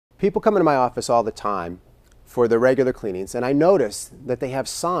People come into my office all the time for their regular cleanings, and I notice that they have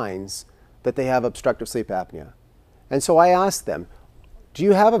signs that they have obstructive sleep apnea. And so I ask them, do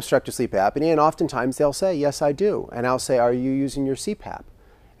you have obstructive sleep apnea? And oftentimes they'll say, yes, I do. And I'll say, are you using your CPAP?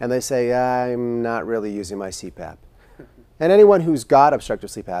 And they say, I'm not really using my CPAP. And anyone who's got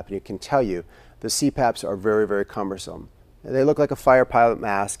obstructive sleep apnea can tell you the CPAPs are very, very cumbersome. They look like a fire pilot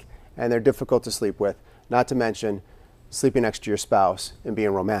mask, and they're difficult to sleep with, not to mention sleeping next to your spouse and being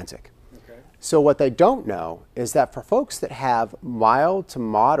romantic. Okay. So what they don't know is that for folks that have mild to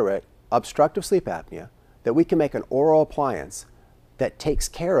moderate obstructive sleep apnea, that we can make an oral appliance that takes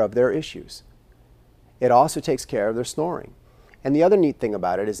care of their issues. It also takes care of their snoring. And the other neat thing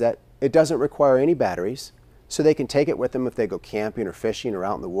about it is that it doesn't require any batteries, so they can take it with them if they go camping or fishing or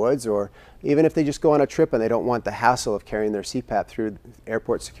out in the woods, or even if they just go on a trip and they don't want the hassle of carrying their CPAP through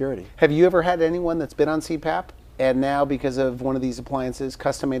airport security. Have you ever had anyone that's been on CPAP and now because of one of these appliances,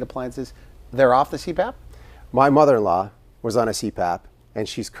 custom-made appliances, they're off the CPAP? My mother-in-law was on a CPAP and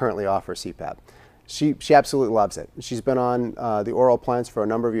she's currently off her CPAP. She absolutely loves it. She's been on the oral appliance for a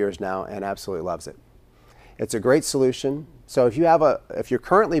number of years now and absolutely loves it. It's a great solution. So if you're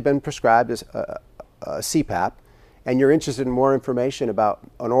currently been prescribed as a CPAP and you're interested in more information about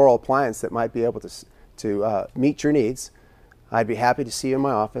an oral appliance that might be able to meet your needs, I'd be happy to see you in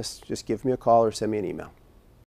my office. Just give me a call or send me an email.